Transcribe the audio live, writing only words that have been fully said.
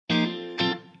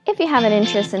If you have an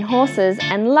interest in horses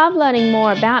and love learning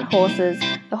more about horses,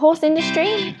 the horse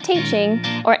industry, teaching,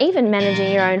 or even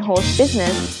managing your own horse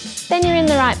business, then you're in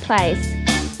the right place.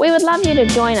 We would love you to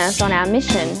join us on our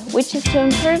mission, which is to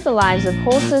improve the lives of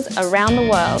horses around the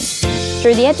world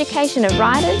through the education of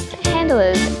riders,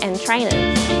 handlers, and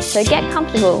trainers. So get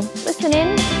comfortable, listen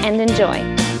in, and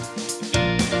enjoy.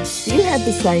 Do you have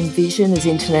the same vision as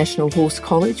International Horse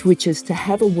College, which is to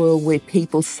have a world where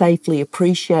people safely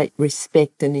appreciate,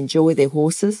 respect and enjoy their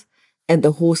horses, and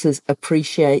the horses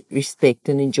appreciate, respect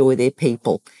and enjoy their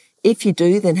people? If you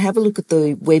do, then have a look at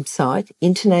the website,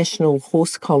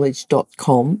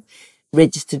 internationalhorsecollege.com,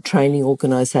 registered training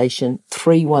organisation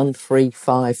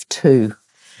 31352.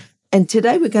 And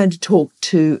today we're going to talk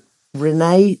to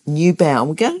Renee Neubauer.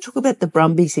 We're going to talk about the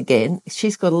Brumbies again.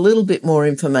 She's got a little bit more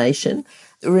information.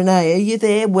 Renee, are you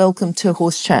there? Welcome to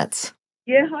Horse Chats.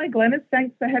 Yeah, hi Glenys.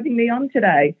 Thanks for having me on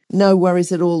today. No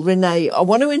worries at all. Renee, I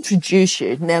want to introduce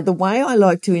you. Now, the way I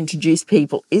like to introduce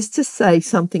people is to say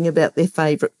something about their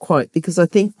favourite quote, because I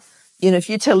think,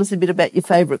 if you tell us a bit about your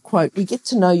favourite quote, we get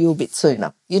to know you a bit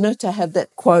sooner. To have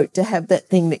that quote, to have that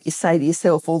thing that you say to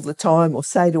yourself all the time or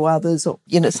say to others, or,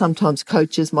 sometimes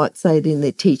coaches might say it in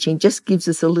their teaching, just gives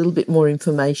us a little bit more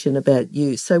information about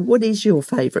you. So what is your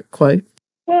favourite quote?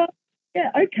 Well, yeah,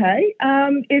 okay.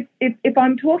 If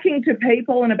I'm talking to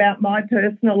people and about my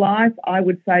personal life, I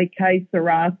would say "Que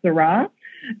sera, sera."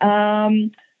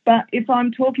 But if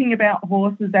I'm talking about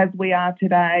horses as we are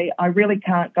today, I really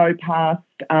can't go past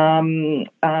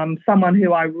someone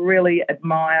who I really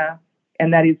admire,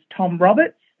 and that is Tom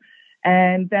Roberts.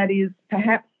 And that is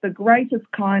perhaps the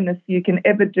greatest kindness you can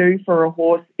ever do for a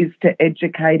horse is to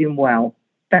educate him well.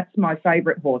 That's my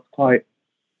favourite horse quote.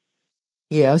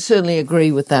 Yeah, I certainly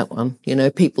agree with that one.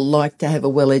 People like to have a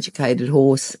well-educated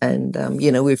horse and,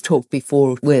 we've talked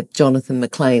before with Jonathan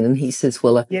McLean and he says,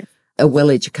 well, a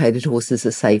well-educated horse is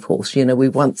a safe horse. We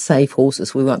want safe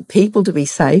horses. We want people to be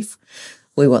safe.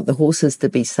 We want the horses to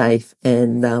be safe.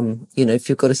 And, if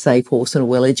you've got a safe horse and a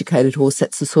well-educated horse,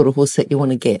 that's the sort of horse that you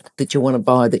want to get, that you want to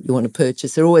buy, that you want to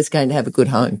purchase. They're always going to have a good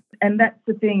home. And that's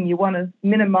the thing, you want to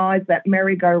minimise that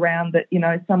merry-go-round that,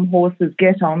 some horses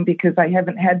get on because they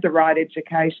haven't had the right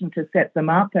education to set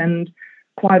them up, and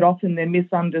quite often they're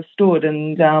misunderstood.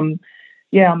 And,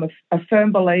 I'm a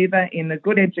firm believer in a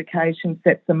good education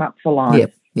sets them up for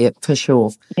life. Yep, for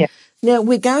sure. Yeah. Now,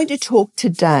 we're going to talk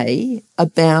today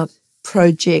about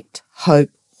Project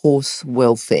Hope Horse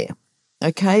Welfare,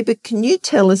 okay? But can you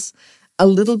tell us a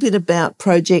little bit about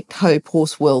Project Hope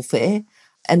Horse Welfare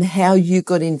and how you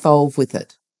got involved with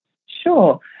it?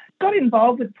 Sure. Got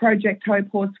involved with Project Hope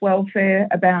Horse Welfare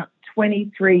about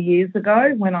 23 years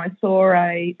ago when I saw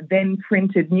a then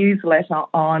printed newsletter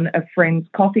on a friend's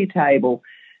coffee table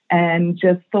and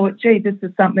just thought, gee, this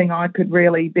is something I could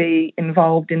really be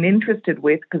involved and interested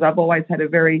with, because I've always had a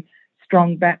very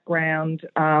strong background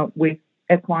with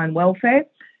equine welfare.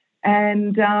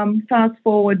 And fast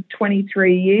forward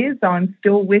 23 years, I'm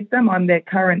still with them. I'm their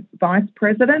current vice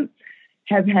president.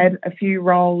 Have had a few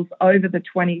roles over the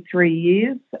 23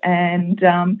 years, and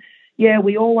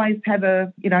we always have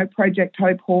a Project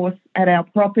Hope horse at our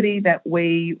property that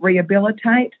we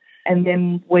rehabilitate, and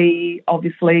then we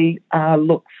obviously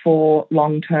look for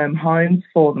long-term homes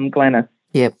for them, Glenys.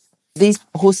 Yep. These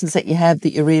horses that you have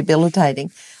that you're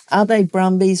rehabilitating, are they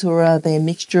Brumbies or are they a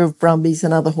mixture of Brumbies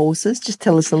and other horses? Just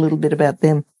tell us a little bit about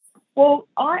them. Well,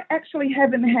 I actually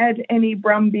haven't had any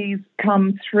Brumbies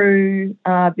come through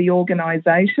the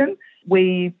organisation.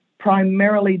 We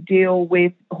primarily deal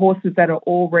with horses that are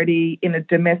already in a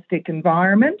domestic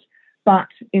environment. But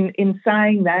in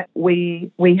saying that,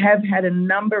 we have had a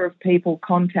number of people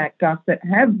contact us that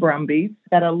have Brumbies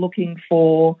that are looking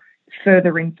for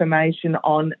further information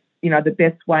on, the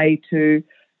best way to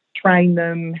train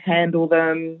them, handle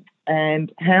them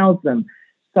and house them.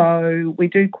 So we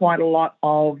do quite a lot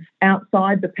of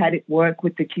outside the paddock work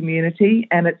with the community,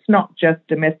 and it's not just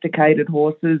domesticated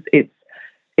horses, it's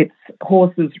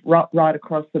horses right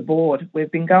across the board.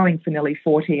 We've been going for nearly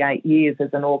 48 years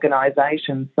as an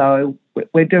organisation, so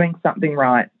we're doing something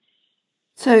right.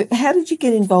 So how did you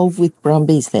get involved with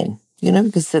Brumbies then?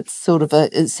 Because that's sort of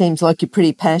it seems like you're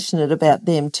pretty passionate about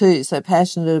them too. So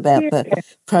passionate about the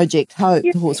Project Hope,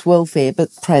 horse welfare, but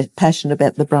passionate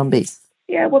about the Brumbies.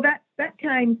 Yeah, well, that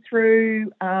came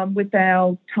through with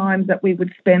our times that we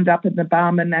would spend up in the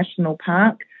Barmer National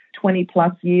Park 20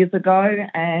 plus years ago,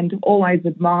 and always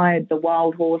admired the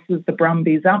wild horses, the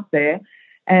Brumbies up there.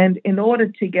 And in order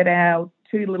to get our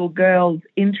two little girls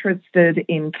interested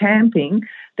in camping,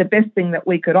 the best thing that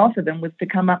we could offer them was to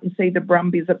come up and see the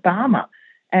Brumbies at Barmer.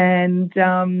 And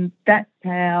that's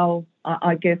how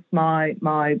I guess my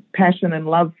passion and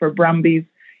love for Brumbies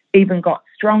even got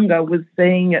stronger was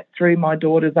seeing it through my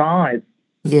daughter's eyes.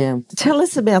 Yeah. Tell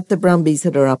us about the Brumbies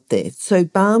that are up there. So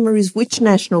Barmer is which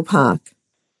national park?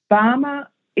 Barmer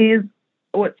is,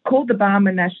 or it's called the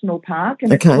Barmer National Park,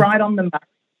 and Okay. it's right on the Murray.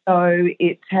 So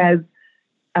it has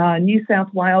New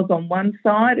South Wales on one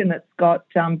side, and it's got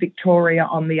Victoria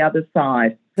on the other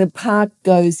side. The park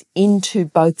goes into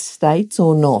both states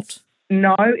or not?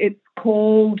 No, it's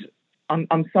called,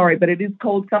 I'm sorry, but it is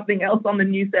called something else on the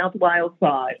New South Wales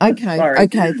side. Okay, Sorry.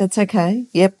 okay, that's okay.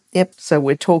 Yep. So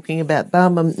we're talking about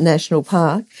Barmer National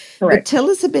Park. Correct. But tell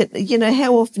us a bit,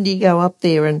 how often do you go up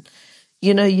there and,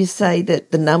 you say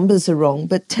that the numbers are wrong,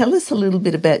 but tell us a little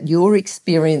bit about your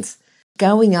experience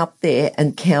going up there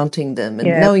and counting them and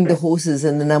knowing the horses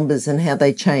and the numbers and how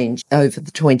they change over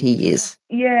the 20 years.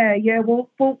 Yeah. Well,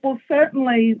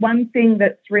 certainly one thing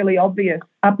that's really obvious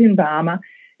up in Barmer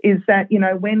is that,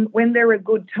 when there are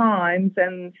good times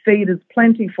and feed is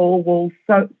plentiful, well,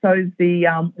 so's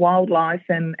the wildlife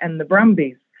and the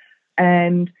Brumbies.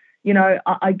 And,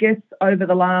 I guess over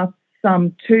the last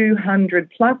some 200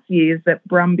 plus years that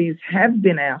Brumbies have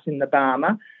been out in the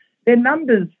Barmer, their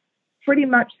numbers pretty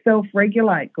much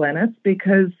self-regulate, Glenys,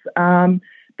 because the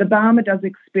Barmer does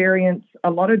experience a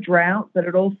lot of drought, but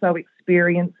it also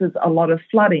experiences a lot of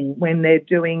flooding when they're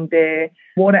doing their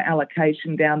water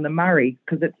allocation down the Murray,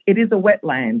 because it is a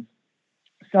wetland.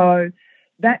 So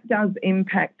that does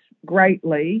impact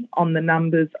greatly on the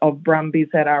numbers of Brumbies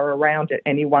that are around at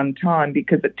any one time,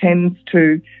 because it tends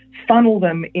to funnel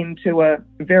them into a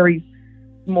very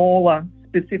smaller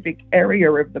specific area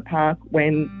of the park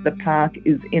when the park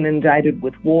is inundated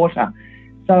with water.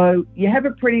 So you have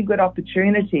a pretty good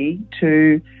opportunity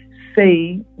to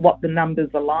see what the numbers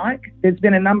are like. There's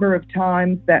been a number of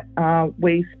times that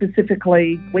we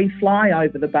fly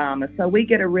over the Barmer, so we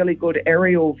get a really good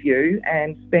aerial view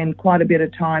and spend quite a bit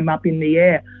of time up in the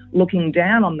air looking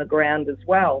down on the ground as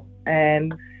well.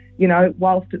 And,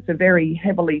 whilst it's a very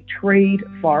heavily treed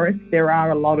forest, there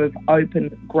are a lot of open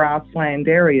grassland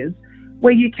areas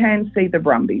where you can see the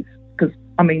Brumbies, because,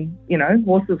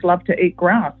 horses love to eat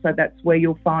grass, so that's where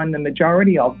you'll find the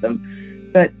majority of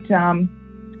them. But,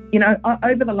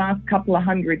 over the last couple of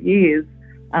 100 years,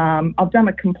 I've done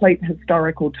a complete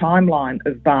historical timeline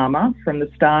of Barmer from the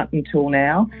start until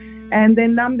now, and their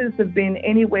numbers have been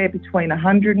anywhere between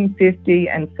 150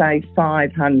 and, say,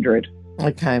 500.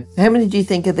 Okay. How many do you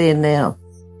think are there now?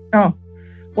 Oh,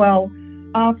 well,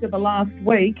 after the last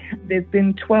week, there's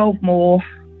been 12 more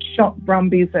shot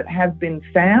Brumbies that have been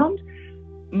found.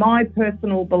 My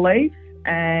personal belief,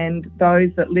 and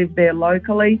those that live there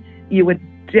locally, you would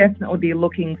definitely be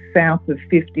looking south of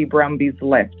 50 Brumbies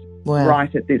left. Wow.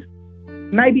 Right at this.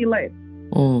 Maybe less.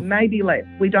 Maybe less.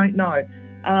 We don't know.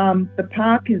 The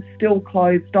park is still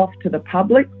closed off to the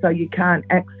public, so you can't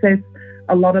access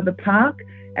a lot of the park.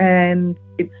 And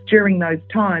it's during those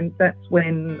times, that's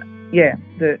when,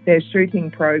 their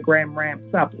shooting program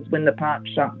ramps up, is when the park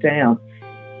shut down.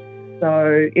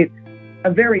 So it's a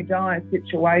very dire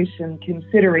situation,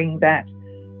 considering that,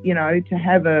 to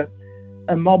have a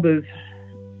mob of,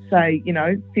 say,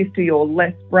 50 or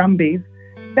less Brumbies,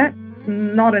 that's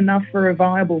not enough for a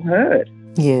viable herd.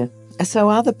 Yeah. So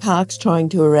are the parks trying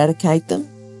to eradicate them?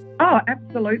 Oh,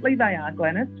 absolutely they are,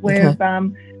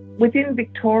 Glenys. Within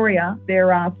Victoria,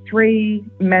 there are 3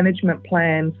 management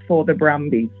plans for the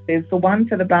Brumbies. There's the one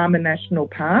for the Barmer National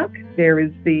Park, there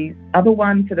is the other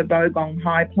one for the Bogong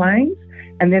High Plains,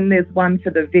 and then there's one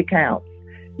for the Vic Alps.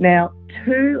 Now,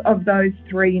 2 of those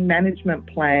 3 management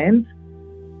plans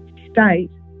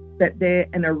state that they're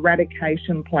an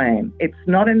eradication plan. It's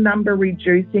not a number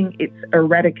reducing, it's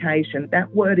eradication.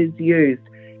 That word is used,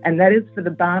 and that is for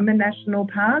the Barmer National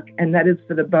Park, and that is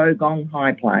for the Bogong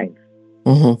High Plains.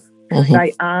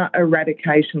 They are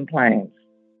eradication plans.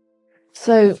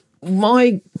 So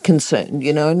my concern,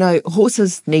 I know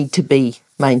horses need to be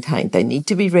maintained, they need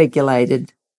to be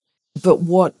regulated, but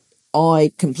what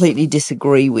I completely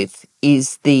disagree with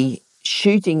is the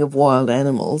shooting of wild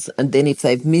animals, and then if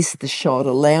they've missed the shot,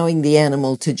 allowing the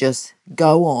animal to just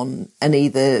go on and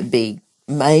either be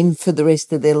maimed for the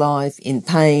rest of their life, in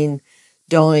pain,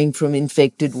 dying from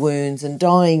infected wounds, and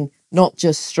dying not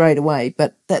just straight away,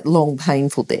 but that long,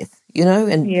 painful death,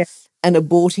 and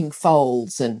aborting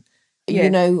foals and,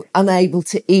 unable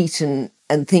to eat and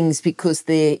things because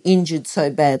they're injured so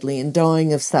badly and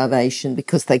dying of starvation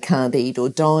because they can't eat, or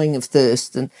dying of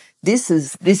thirst. And this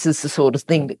is the sort of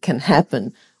thing that can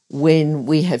happen when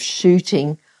we have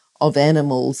shooting of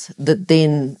animals that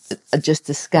then just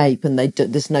escape, and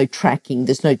there's no tracking,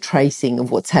 there's no tracing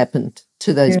of what's happened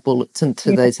to those bullets and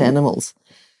to those animals.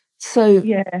 So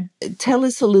Yeah. tell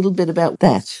us a little bit about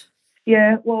that.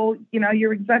 Yeah, well,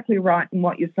 you're exactly right in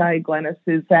what you say, Glenys,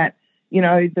 is that,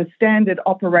 the standard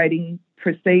operating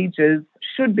procedures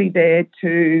should be there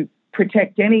to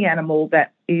protect any animal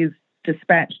that is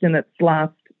dispatched in its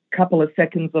last couple of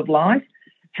seconds of life.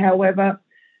 However,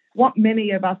 what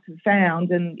many of us have found,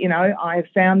 and, I have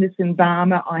found this in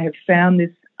Barmer, I have found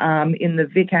this in the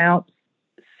Vic Alps,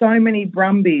 so many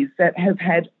Brumbies that have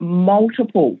had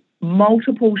multiple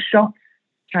shots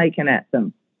taken at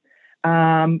them.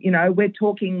 We're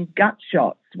talking gut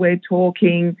shots. We're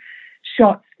talking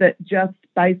shots that just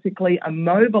basically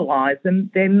immobilize them.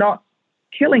 They're not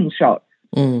killing shots.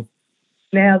 Mm.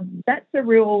 Now, that's a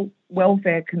real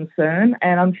welfare concern.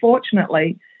 And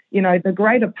unfortunately, the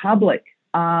greater public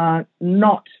are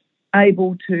not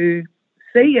able to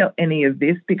see any of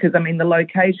this because, the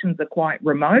locations are quite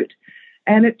remote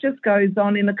and it just goes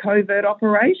on in a covert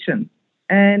operation.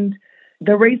 And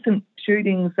the recent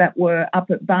shootings that were up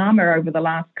at Barmer over the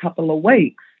last couple of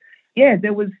weeks,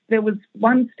 there was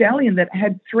one stallion that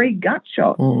had 3 gut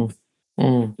shots,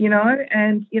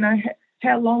 and,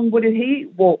 how long would he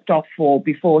walked off for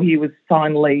before he was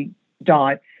finally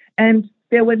died? And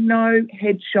there were no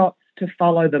headshots to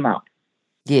follow them up.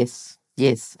 Yes,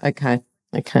 okay.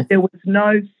 There was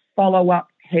no follow-up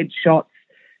headshots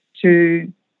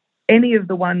to any of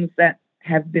the ones that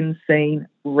have been seen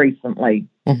recently,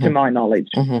 to my knowledge.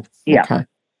 Yeah. Okay.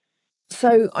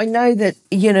 So I know that,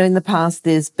 in the past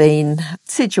there's been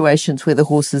situations where the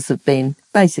horses have been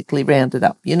basically rounded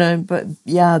up, but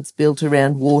yards built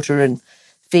around water and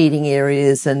feeding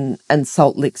areas and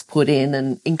salt licks put in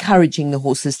and encouraging the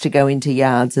horses to go into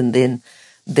yards and then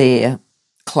they're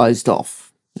closed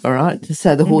off, all right?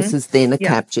 So the horses then are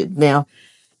captured. Now,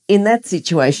 in that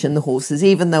situation, the horses,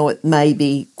 even though it may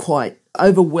be quite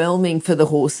overwhelming for the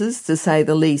horses, to say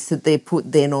the least, that they're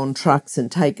put then on trucks and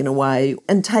taken away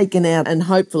and taken out and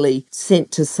hopefully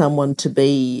sent to someone to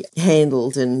be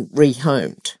handled and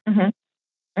rehomed.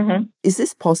 Is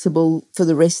this possible for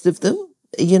the rest of them?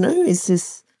 Is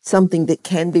this something that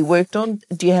can be worked on?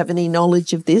 Do you have any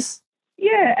knowledge of this?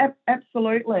 Yeah,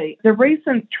 absolutely. The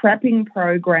recent trapping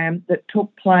program that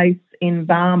took place in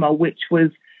Barmer, which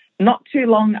was not too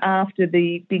long after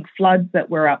the big floods that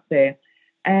were up there,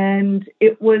 and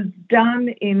it was done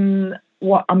in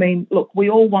look, we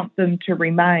all want them to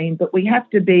remain, but we have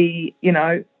to be,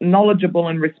 knowledgeable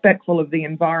and respectful of the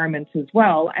environment as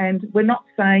well. And we're not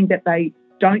saying that they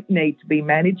don't need to be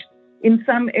managed. In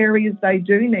some areas, they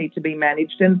do need to be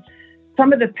managed. And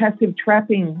some of the passive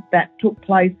trapping that took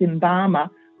place in Barmer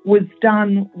was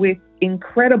done with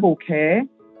incredible care,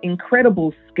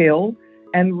 incredible skill,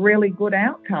 and really good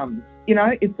outcomes.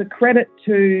 It's a credit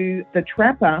to the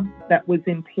trapper that was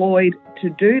employed to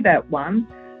do that one,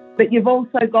 but you've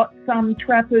also got some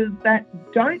trappers that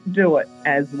don't do it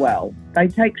as well. They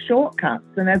take shortcuts,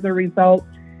 and as a result,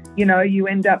 you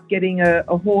end up getting a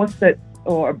horse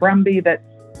or a Brumbie that's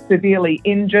severely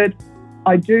injured.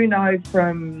 I do know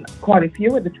from quite a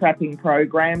few of the trapping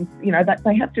programs, that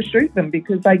they have to shoot them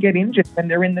because they get injured when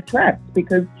they're in the traps,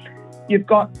 because you've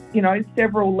got,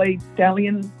 several lead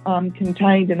stallions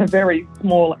contained in a very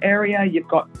small area. You've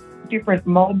got different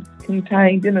mobs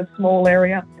contained in a small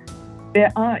area.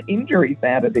 There are injuries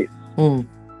out of this.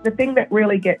 The thing that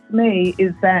really gets me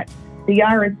is that the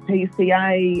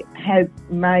RSPCA has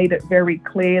made it very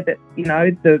clear that,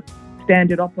 the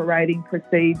standard operating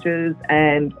procedures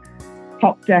and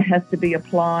TOPTA has to be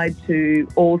applied to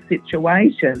all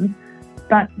situations,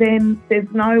 but then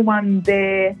there's no one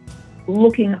there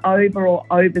looking over or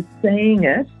overseeing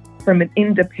it from an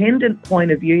independent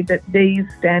point of view that these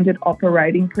standard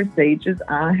operating procedures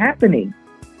are happening.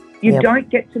 You don't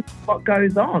get to know what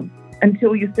goes on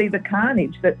until you see the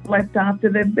carnage that's left after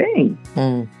they've been.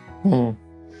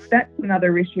 That's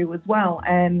another issue as well.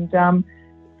 And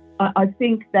I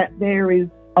think that there is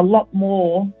a lot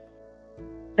more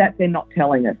that they're not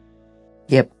telling us.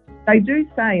 Yep. They do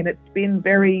say, and it's been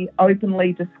very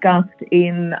openly discussed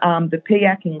in the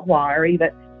PIAC inquiry,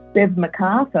 that Bev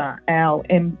MacArthur,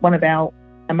 one of our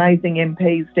amazing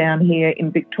MPs down here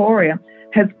in Victoria,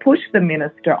 has pushed the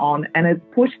minister on and has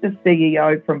pushed the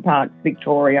CEO from Parks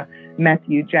Victoria,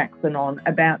 Matthew Jackson, on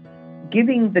about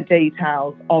giving the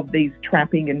details of these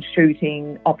trapping and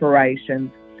shooting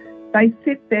operations. They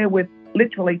sit there with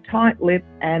literally tight lips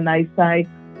and they say,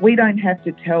 we don't have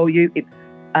to tell you, it's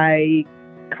a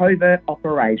covert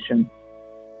operation.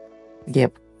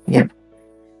 Yep.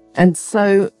 And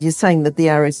so you're saying that the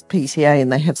RSPCA,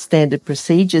 and they have standard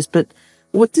procedures, but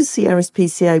what does the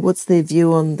RSPCA, what's their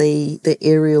view on the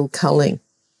aerial culling?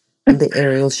 the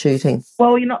aerial shooting?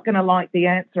 Well, you're not going to like the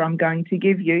answer I'm going to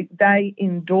give you. They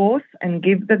endorse and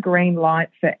give the green light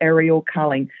for aerial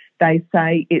culling. They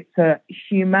say it's a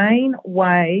humane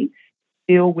way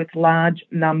to deal with large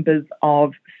numbers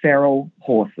of feral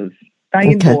horses.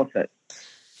 They endorse it.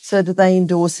 So do they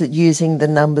endorse it using the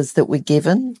numbers that were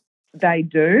given? They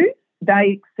do.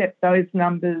 They accept those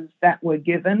numbers that were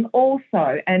given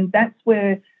also. And that's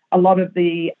where a lot of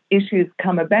the issues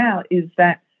come about, is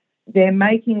that they're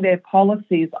making their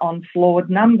policies on flawed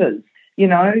numbers. You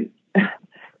know,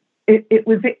 it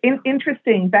was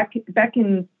interesting. Back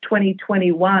in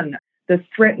 2021, the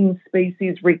Threatened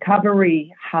Species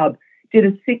Recovery Hub did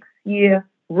a 6-year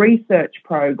research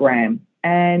program,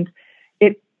 and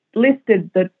it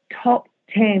listed the top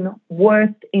 10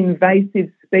 worst invasive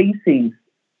species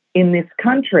in this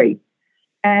country.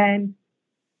 And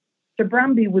the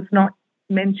Brumbie was not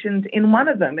mentioned in one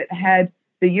of them. It had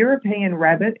the European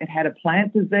rabbit, it had a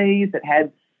plant disease, it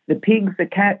had the pigs, the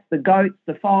cats, the goats,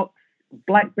 the fox,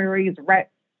 blackberries, rats,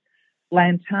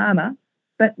 lantana,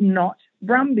 but not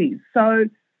Brumbies. So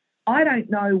I don't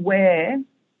know where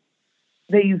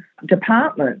these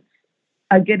departments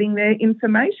are getting their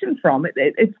information from.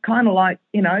 It's kind of like,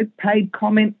 you know, paid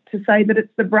comment to say that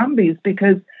it's the Brumbies,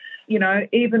 because, you know,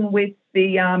 even with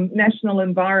the National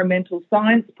Environmental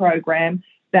Science Program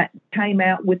that came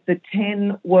out with the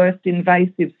 10 worst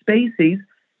invasive species,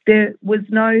 there was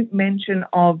no mention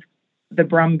of the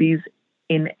Brumbies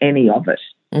in any of it.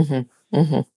 Mm-hmm.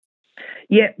 Mm-hmm.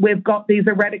 Yet we've got these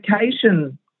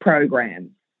eradication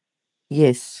programs.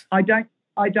 Yes. I don't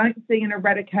see an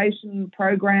eradication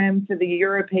program for the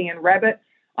European rabbit.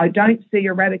 I don't see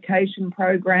eradication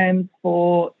programs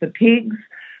for the pigs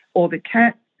or the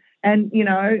cats. And, you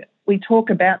know, we talk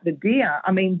about the deer.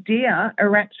 I mean, deer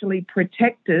are actually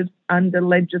protected under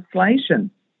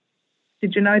legislation.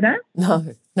 Did you know that?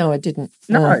 No, I didn't.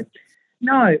 No.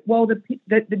 Well,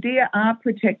 the deer are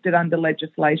protected under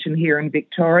legislation here in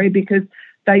Victoria, because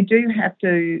they do have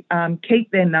to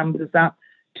keep their numbers up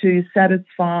to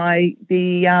satisfy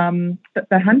the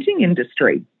hunting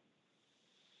industry.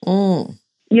 Mm.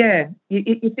 Yeah,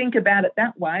 you think about it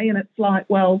that way, and it's like,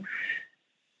 well,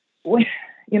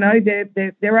 you know,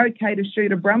 they're okay to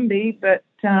shoot a Brumbie, but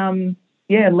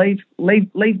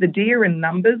leave the deer in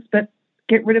numbers, but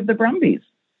get rid of the Brumbies.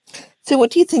 So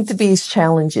what do you think the biggest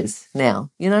challenge is now?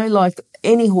 You know, like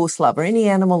any horse lover, any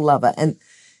animal lover, and,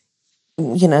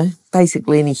 you know,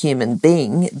 basically any human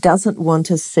being doesn't want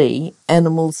to see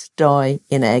animals die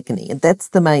in agony. And that's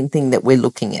the main thing that we're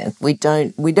looking at. We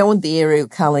don't want the aerial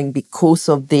culling because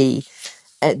of the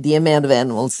amount of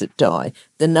animals that die.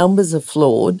 The numbers are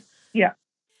flawed. Yeah.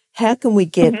 How can we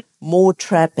get more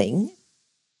trapping?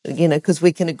 You know, because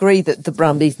we can agree that the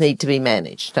Brumbies need to be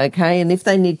managed, okay? And if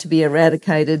they need to be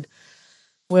eradicated,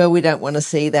 well, we don't want to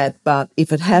see that. But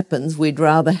if it happens, we'd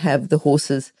rather have the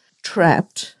horses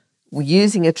trapped. We're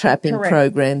using a trapping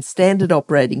program, standard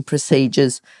operating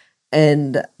procedures,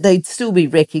 and they'd still be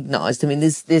recognised. I mean,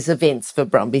 there's events for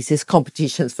Brumbies, there's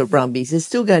competitions for Brumbies. They're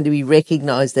still going to be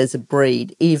recognised as a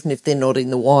breed, even if they're not in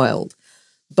the wild.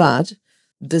 But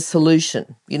the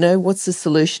solution, you know, what's the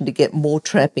solution to get more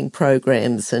trapping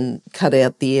programs and cut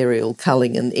out the aerial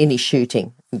culling and any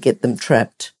shooting and get them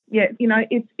trapped? Yeah, you know,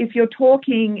 if you're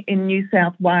talking in New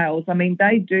South Wales, I mean,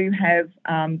 they do have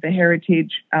the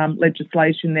heritage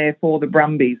legislation there for the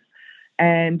Brumbies,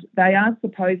 and they are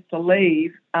supposed to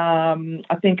leave, I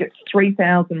think it's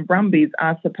 3,000 Brumbies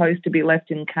are supposed to be left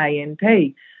in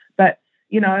KNP. But,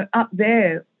 you know, up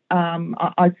there,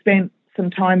 I spent some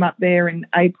time up there in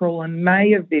April and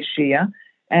May of this year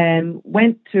and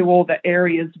went to all the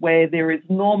areas where there is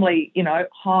normally, you know,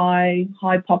 high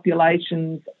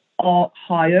populations or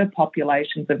higher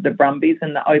populations of the Brumbies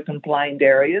in the open plained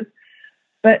areas.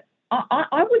 But I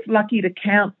was lucky to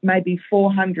count maybe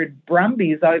 400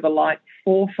 Brumbies over like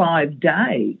 4 or 5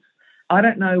 days. I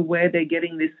don't know where they're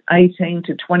getting this 18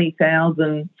 to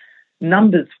 20,000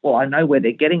 numbers for. I know where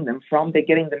they're getting them from. They're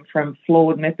getting them from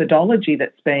flawed methodology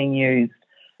that's being used.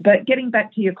 But getting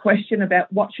back to your question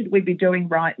about what should we be doing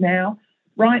right now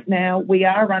we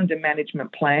are under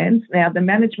management plans. Now, the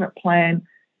management plan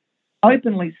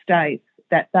openly states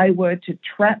that they were to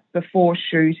trap before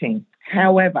shooting.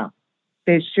 However,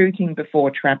 there's shooting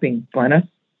before trapping, Glenys.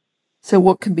 So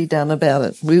what can be done about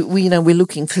it? We you know, we're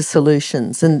looking for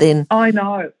solutions, and then I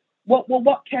know.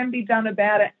 What can be done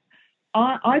about it?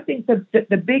 I think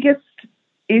the biggest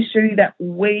issue that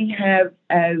we have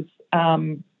as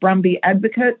Brumbie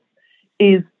advocates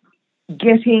is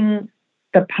getting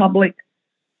the public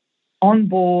on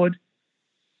board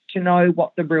to know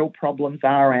what the real problems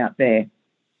are out there.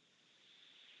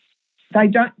 They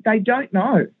don't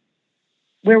know.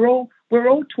 we're all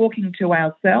talking to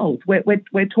ourselves.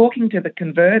 We're talking to the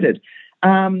converted.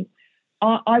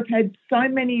 I've had so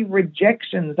many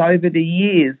rejections over the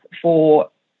years for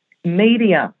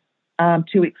media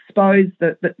to expose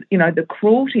the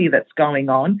cruelty that's going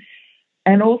on,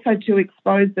 and also to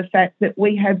expose the fact that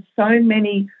we have so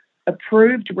many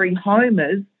approved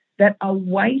rehomers that are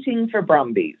waiting for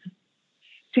Brumbies.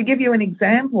 To give you an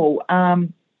example, a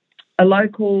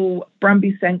local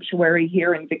Brumbie sanctuary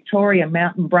here in Victoria,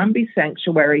 Mountain Brumbie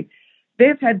Sanctuary,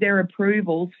 they've had their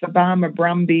approvals for Barmer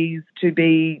Brumbies to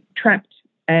be trapped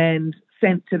and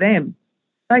sent to them.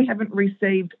 They haven't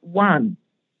received one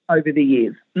over the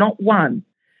years, not one.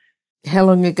 How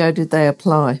long ago did they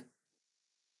apply?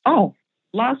 Oh,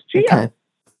 last year. Okay.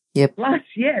 Yep. Last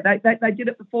year. They did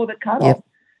it before the cut-off. Yep.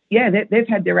 Yeah, they've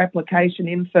had their application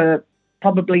in for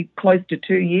probably close to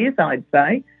 2 years, I'd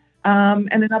say. And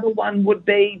another one would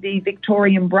be the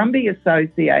Victorian Brumby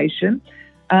Association.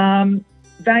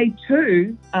 They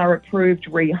too are approved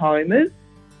rehomers,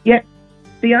 yet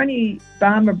the only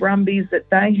Barmer Brumbies that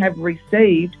they have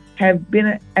received have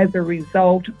been as a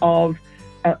result of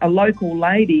a local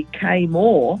lady, Kay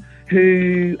Moore,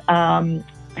 who,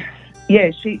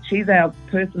 she's our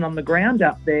person on the ground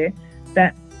up there,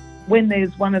 that when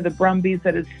there's one of the Brumbies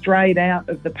that has strayed out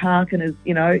of the park and is,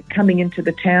 coming into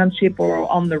the township or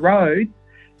on the road,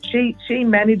 she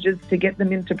manages to get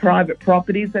them into private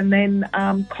properties, and then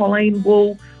Culling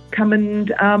will come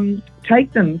and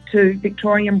take them to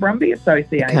Victorian Brumby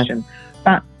Association. Okay.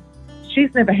 But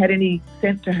she's never had any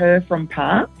sent to her from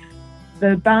parks.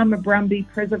 The Barmer Brumby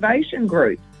Preservation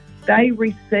Group, they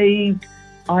received,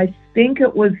 I think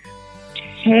it was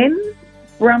 10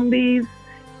 Brumbies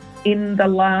in the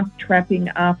last trapping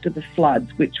after the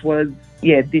floods, which was,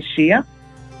 this year.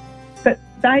 But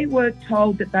they were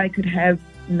told that they could have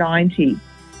 90.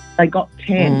 They got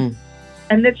 10.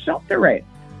 And they've shot the rest.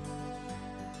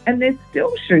 And they're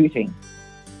still shooting.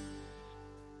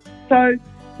 So,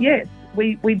 yes,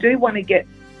 we do want to get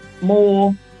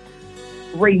more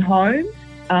rehomed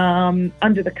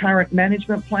under the current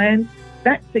management plan.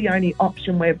 That's the only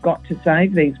option we've got to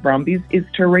save these Brumbies, is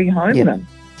to rehome them.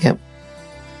 Yep.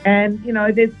 And,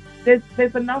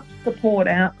 there's enough support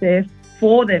out there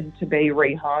for them to be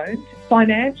rehomed.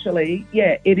 Financially,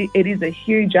 it is a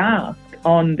huge ask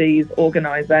on these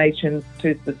organisations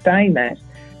to sustain that.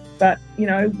 But,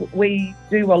 we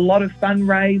do a lot of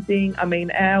fundraising. I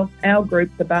mean, our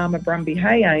group, the Barmer Brumby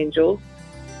Hay Angels,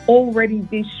 already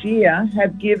this year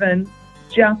have given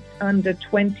just under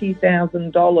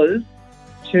 $20,000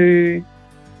 to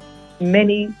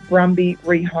many Brumby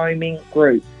rehoming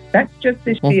groups. That's just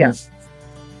this year.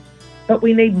 But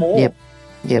we need more.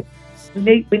 Yep.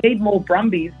 We need more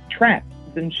Brumbies trapped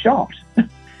than shot.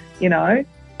 That's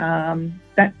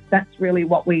really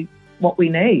what we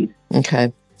need.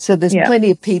 Okay. So there's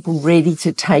plenty of people ready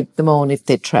to take them on if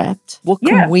they're trapped. What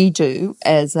can we do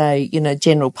as a,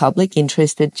 general public,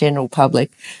 interested general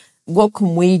public, what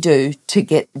can we do to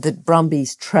get the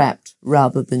Brumbies trapped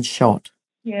rather than shot?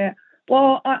 Yeah.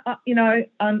 Well,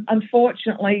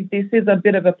 unfortunately, this is a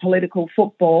bit of a political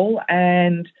football,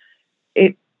 and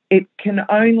it can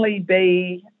only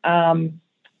be,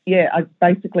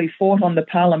 basically fought on the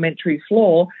parliamentary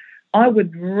floor. I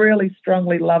would really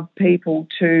strongly love people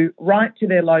to write to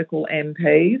their local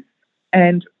MPs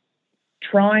and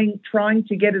trying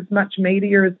to get as much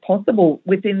media as possible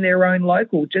within their own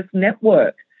local, just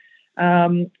network.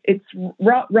 It's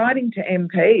writing to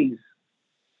MPs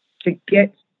to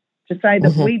say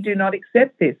that we do not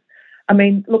accept this. I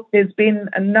mean, look, there's been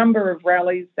a number of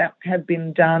rallies that have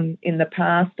been done in the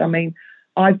past. I mean,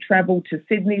 I've travelled to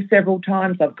Sydney several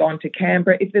times. I've gone to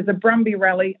Canberra. If there's a Brumby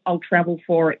rally, I'll travel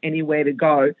for it anywhere to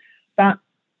go. But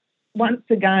once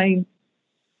again,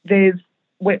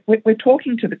 we're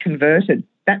talking to the converted.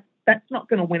 That's not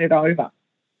going to win it over.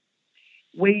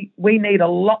 We need a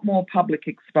lot more public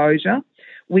exposure.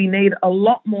 We need a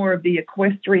lot more of the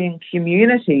equestrian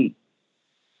community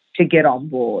to get on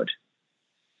board.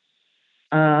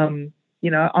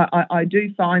 I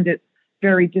do find it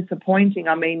very disappointing.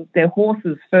 I mean, they're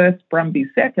horses first, Brumbies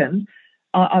second.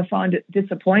 I find it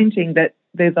disappointing that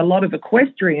there's a lot of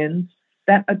equestrians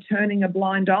that are turning a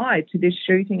blind eye to this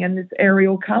shooting and this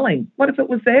aerial culling. What if it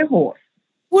was their horse?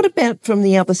 What about from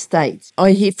the other states?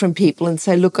 I hear from people and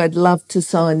say, look, I'd love to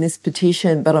sign this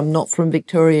petition, but I'm not from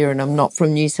Victoria and I'm not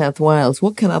from New South Wales.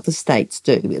 What can other states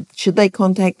do? Should they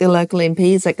contact their local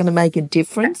MP? Is that going to make a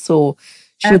difference, or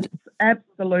should...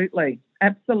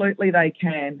 Absolutely they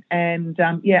can. And,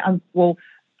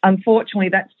 unfortunately,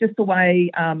 that's just the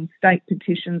way state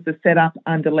petitions are set up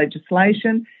under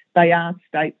legislation. They are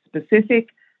state-specific.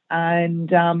 And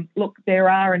look, there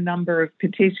are a number of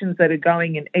petitions that are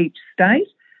going in each state,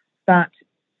 but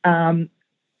I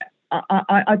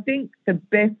think the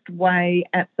best way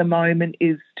at the moment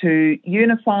is to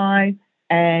unify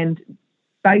and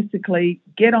basically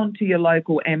get onto your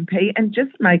local MP and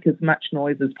just make as much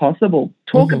noise as possible.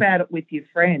 Talk about it with your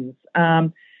friends.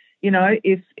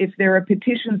 If there are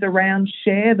petitions around,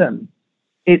 share them.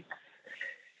 It's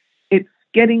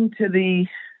getting to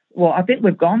I think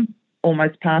we've gone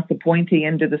almost past the pointy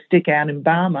end of the stick out in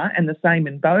Barmer, and the same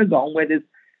in Bogong, where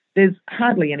there's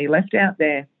hardly any left out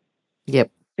there. Yep.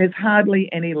 There's hardly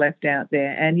any left out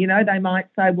there. And, they might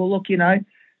say, well, look,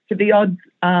 for the odds,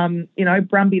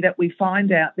 Brumby that we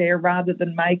find out there, rather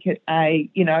than make it a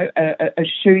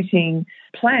shooting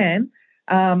plan,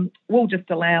 we'll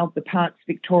just allow the Parks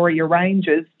Victoria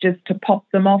Rangers just to pop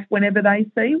them off whenever they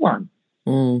see one.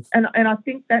 And I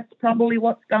think that's probably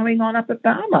what's going on up at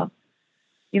Barmer.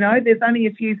 There's only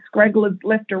a few scragglers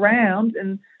left around,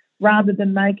 and rather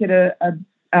than make it a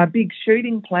big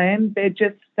shooting plan, they're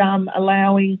just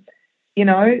allowing,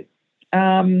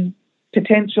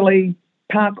 potentially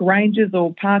park rangers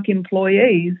or park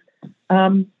employees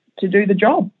to do the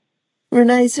job.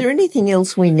 Renee, is there anything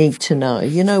else we need to know?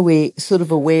 We're sort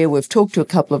of aware, we've talked to a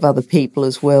couple of other people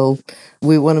as well.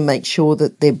 We want to make sure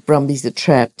that their Brumbies are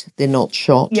trapped, they're not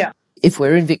shot. Yeah. If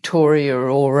we're in Victoria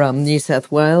or New South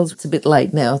Wales, it's a bit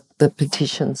late now, the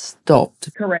petition's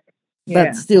stopped. Correct. Yeah.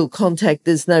 But still,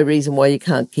 there's no reason why you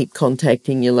can't keep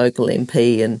contacting your local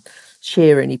MP and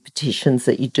share any petitions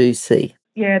that you do see.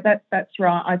 Yeah, that's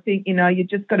right. I think, you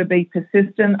just got to be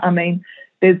persistent. I mean,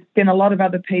 there's been a lot of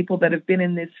other people that have been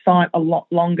in this fight a lot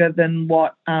longer than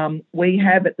what we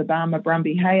have at the Barmer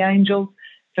Brumby Hay Angels.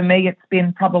 For me, it's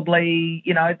been probably,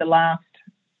 the last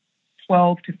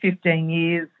 12 to 15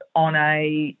 years on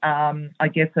on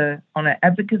an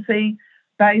advocacy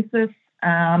basis.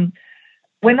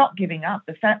 We're not giving up.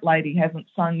 The fat lady hasn't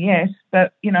sung yet,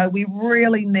 but, we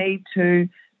really need to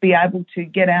be able to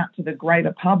get out to the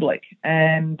greater public,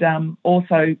 and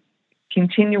also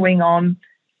continuing on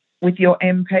with your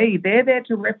MP. They're there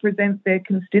to represent their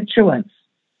constituents.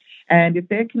 And if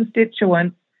their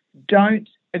constituents don't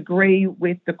agree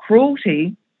with the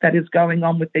cruelty that is going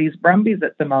on with these Brumbies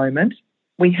at the moment,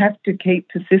 we have to keep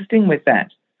persisting with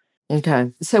that.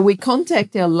 Okay. So we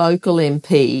contact our local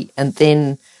MP, and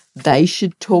then they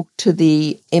should talk to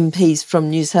the MPs from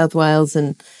New South Wales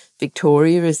and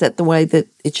Victoria. Is that the way that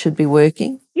it should be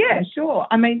working? Yeah, sure.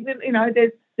 I mean,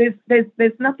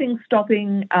 there's nothing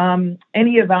stopping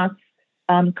any of us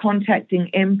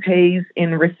contacting MPs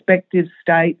in respective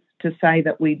states to say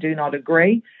that we do not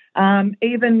agree.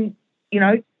 Even,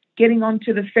 getting on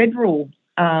to the federal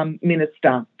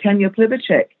minister, Tanya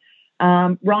Plibersek,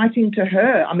 writing to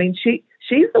her. I mean,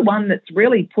 she's the one that's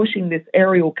really pushing this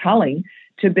Ariel Culling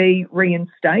to be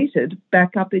reinstated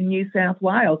back up in New South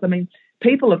Wales. I mean,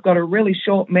 people have got a really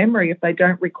short memory if they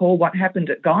don't recall what happened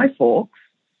at Guy Fawkes.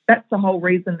 That's the whole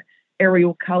reason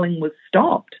Ariel Culling was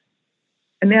stopped.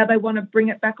 And now they want to bring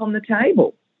it back on the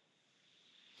table.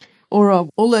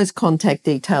 All those contact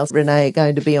details, Renee, are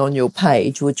going to be on your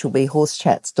page, which will be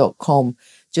horsechats.com.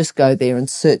 Just go there and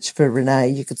search for Renee.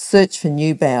 You could search for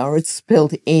Neubauer. It's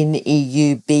spelled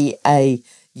Neubaur.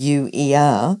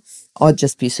 I'd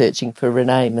just be searching for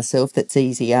Renee myself. That's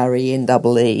easy,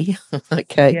 RENEE.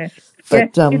 Okay. Yeah.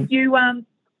 But, if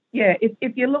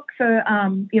you look for,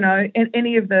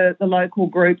 any of the local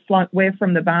groups, like we're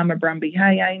from the Barmer Brumby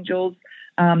Hay Angels,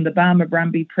 the Barmer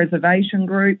Brumby Preservation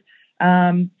Group,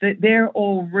 they're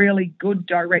all really good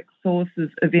direct sources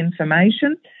of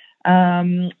information.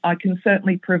 I can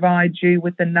certainly provide you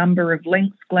with a number of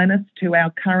links, Glenys, to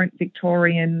our current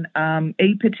Victorian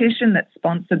e-petition that's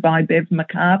sponsored by Bev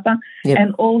MacArthur,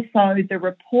 and also the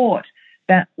report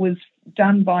that was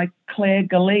done by Claire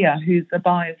Galea, who's a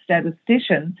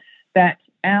biostatistician, that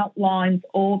outlines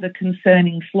all the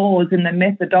concerning flaws in the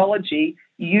methodology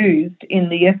used in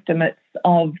the estimates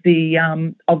of the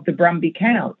Brumby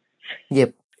count.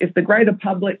 Yep. If the greater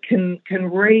public can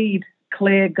read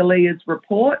Claire Galea's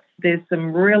report, there's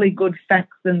some really good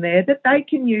facts in there that they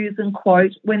can use and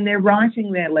quote when they're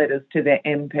writing their letters to their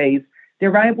MPs.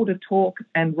 They're able to talk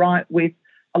and write with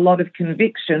a lot of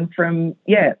conviction from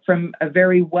a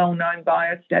very well-known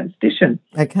biostatistician.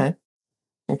 Okay.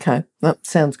 That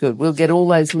sounds good. We'll get all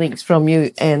those links from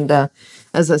you and,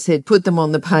 as I said, put them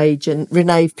on the page. And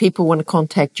Renee, if people want to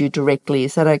contact you directly,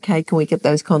 is that okay? Can we get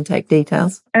those contact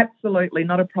details? Absolutely.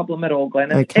 Not a problem at all,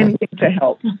 Glenn. Okay. Anything to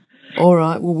help. All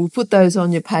right. Well, we'll put those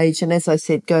on your page. And as I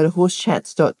said, go to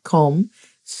horsechats.com,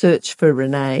 search for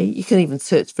Renee. You can even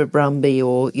search for Brumby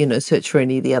or, search for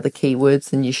any of the other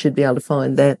keywords and you should be able to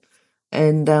find that.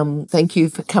 And thank you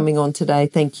for coming on today.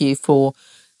 Thank you for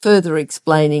further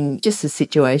explaining just the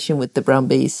situation with the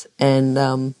Brumbies. And,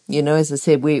 as I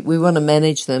said, we want to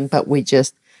manage them, but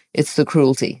it's the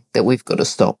cruelty that we've got to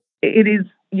stop. It is,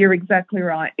 you're exactly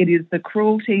right. It is the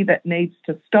cruelty that needs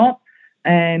to stop,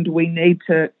 and we need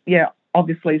to,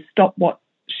 obviously stop what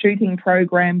shooting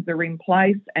programs are in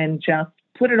place and just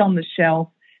put it on the shelf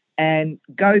and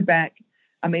go back.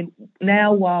 I mean,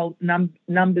 now while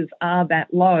numbers are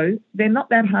that low, they're not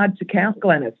that hard to count,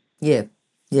 Glenys. Yeah.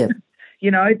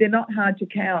 They're not hard to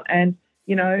count. And,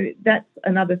 that's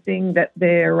another thing that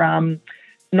they're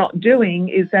not doing,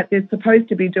 is that they're supposed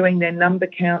to be doing their number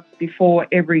counts before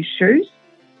every shoot.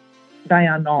 They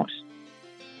are not.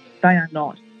 There's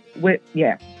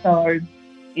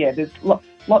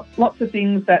lots of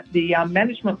things that the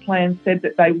management plan said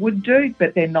that they would do,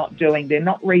 but they're not doing. They're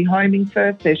not rehoming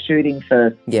first, they're shooting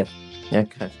first. Yep.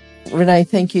 Okay. Renee,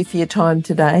 thank you for your time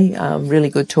today. Really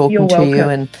good talking You're to welcome. you,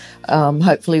 and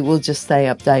hopefully we'll just stay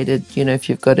updated. If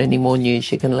you've got any more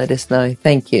news, you can let us know.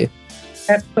 Thank you.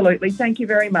 Absolutely. Thank you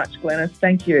very much, Glenys.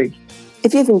 Thank you.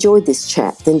 If you've enjoyed this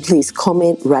chat, then please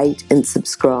comment, rate and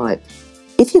subscribe.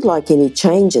 If you'd like any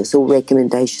changes or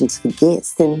recommendations for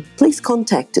guests, then please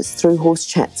contact us through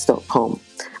horsechats.com.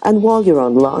 And while you're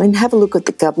online, have a look at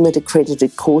the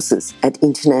government-accredited courses at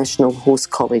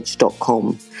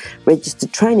internationalhorsecollege.com.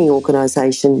 Registered Training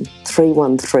Organisation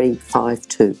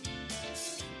 31352.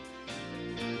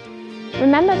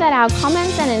 Remember that our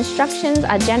comments and instructions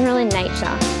are general in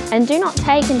nature and do not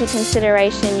take into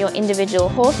consideration your individual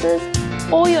horses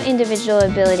or your individual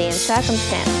ability and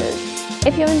circumstances.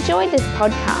 If you enjoyed this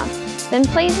podcast, then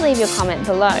please leave your comment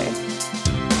below.